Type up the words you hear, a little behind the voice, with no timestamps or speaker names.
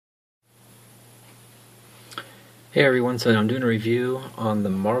Hey everyone, so I'm doing a review on the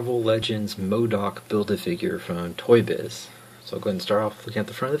Marvel Legends MODOK Build-A-Figure from Toy Biz. So I'll go ahead and start off looking at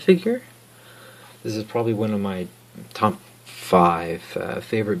the front of the figure. This is probably one of my top 5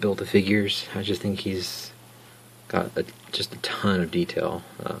 favorite Build-A-Figures. I just think he's got just a ton of detail.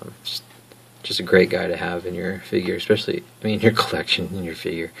 Just a great guy to have in your figure, especially, your collection,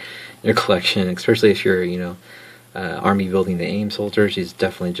 especially if you're, army building the AIM soldiers. He's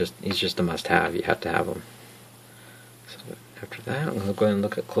just a must-have. You have to have him. So after that, I'm going to go ahead and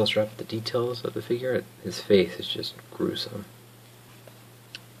look closer up at the details of the figure. His face is just gruesome.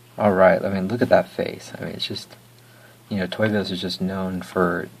 Alright, look at that face. It's just, Toy Biz is just known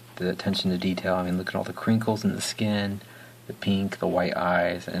for the attention to detail. Look at all the crinkles in the skin, the pink, the white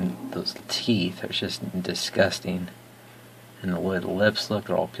eyes, and those teeth are just disgusting. And the way the lips look,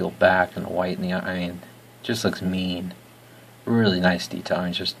 they're all peeled back, and the white in the eye, it just looks mean. Really nice detail.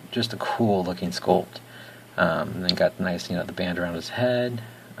 Just a cool looking sculpt. And then got the nice, the band around his head.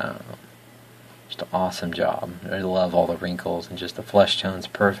 Just an awesome job. I love all the wrinkles, and just the flesh tone's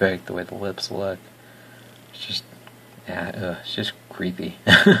perfect. The way the lips look, it's just, it's just creepy.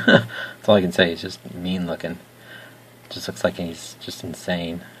 That's all I can say. It's just mean looking. Just looks like he's just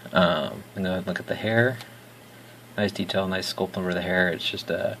insane. And then look at the hair. Nice detail, nice sculpt over the hair. It's just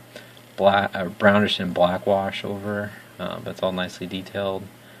a brownish and black wash over, but it's all nicely detailed.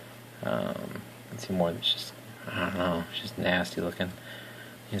 Let's see more. It's just, I don't know, it's just nasty looking.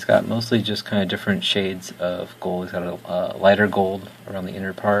 He's got mostly just kind of different shades of gold. He's got a lighter gold around the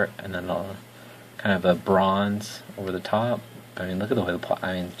inner part, and then a kind of a bronze over the top. Look at the way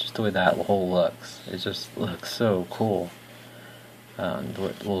just the way that whole looks. It just looks so cool.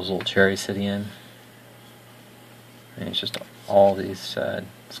 Those little cherries sitting in. And it's just all these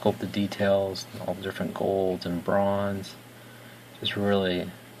sculpted details, all the different golds and bronze. Just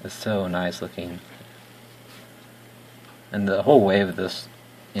really. It's so nice looking. And the whole wave of this,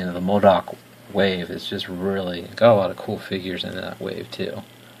 the MODOK wave is just really got a lot of cool figures in that wave too.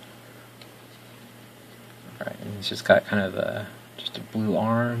 Alright, and it's just got kind of just a blue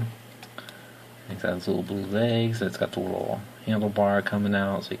arm. It's got those little blue legs. It's got the little handlebar coming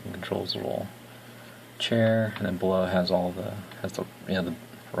out so you can control his little chair. And then below has the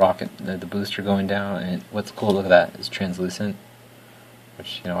rocket, the booster going down. And what's cool, look at that, it's translucent.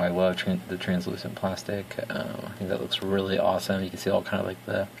 Which, I love the translucent plastic. I think that looks really awesome. You can see all kind of like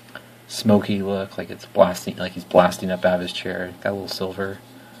the smoky look, like it's blasting, like he's blasting up out of his chair. Got a little silver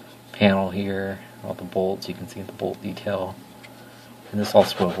panel here, all the bolts. You can see the bolt detail, and this all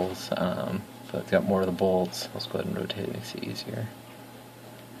swivels. But it's got more of the bolts. Let's go ahead and rotate it, makes it easier.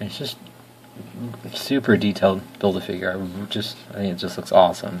 And it's just super detailed Build-A-Figure. I think it just looks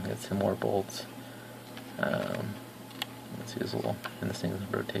awesome. Get some more bolts. Let's see his little, and this thing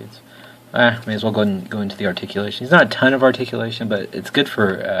rotates. May as well go into the articulation. He's not a ton of articulation, but it's good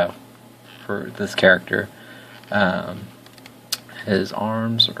for this character. His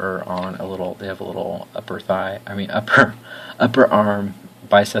arms are on they have a little upper arm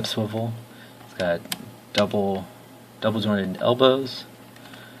bicep swivel. He's got double jointed elbows.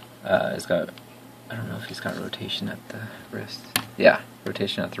 He's got, I don't know if he's got rotation at the wrist. Yeah,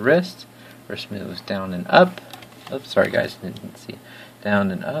 rotation at the wrist. Wrist moves down and up. Oops, sorry guys, didn't see.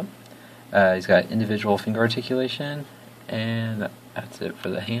 Down and up. He's got individual finger articulation, and that's it for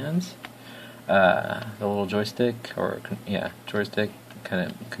the hands. The little joystick, joystick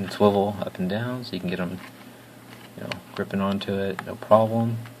kind of can swivel up and down, so you can get them, gripping onto it, no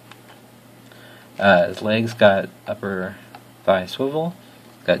problem. His legs got upper thigh swivel.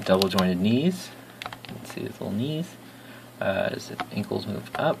 He's got double jointed knees. You can see his little knees. His ankles move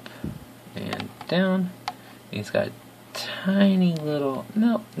up and down. He's got tiny little,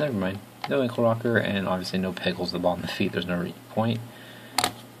 no, never mind, no ankle rocker, and obviously no pegals at the bottom of the feet. There's no point.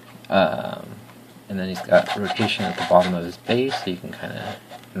 And then he's got rotation at the bottom of his base, so you can kind of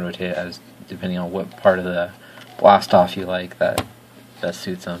rotate it as depending on what part of the blast off you like that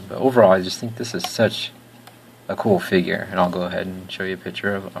suits him. But overall, I just think this is such a cool figure, and I'll go ahead and show you a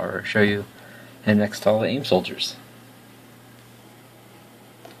picture of, or show you him next to all the AIM soldiers.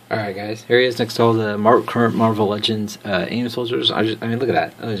 Alright guys, here he is next to all the current Marvel Legends AIM soldiers. Look at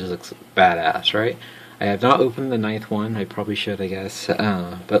that. That just looks badass, right? I have not opened the 9th one. I probably should, I guess.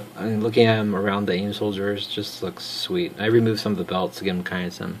 But looking at him around the AIM soldiers just looks sweet. I removed some of the belts to give them kind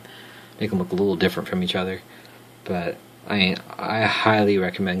of make them look a little different from each other. But I highly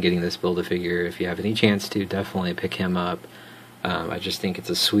recommend getting this Build-A-Figure. If you have any chance to, definitely pick him up. I just think it's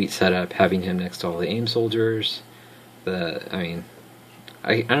a sweet setup having him next to all the AIM soldiers.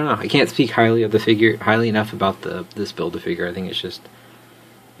 I don't know. I can't speak highly enough about this Build-A-Figure. I think it's just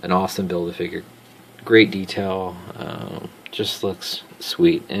an awesome Build-A-Figure. great detail. Just looks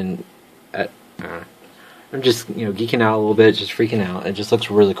sweet, and I'm just geeking out a little bit, just freaking out. It just looks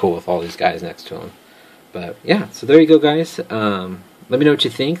really cool with all these guys next to him. But yeah, so there you go, guys. Let me know what you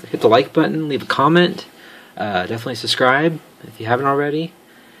think. Hit the like button, leave a comment, definitely subscribe if you haven't already.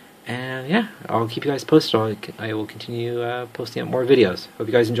 And yeah, I'll keep you guys posted. I will continue posting up more videos. Hope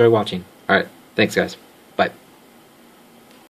you guys enjoy watching. Alright, thanks guys. Bye.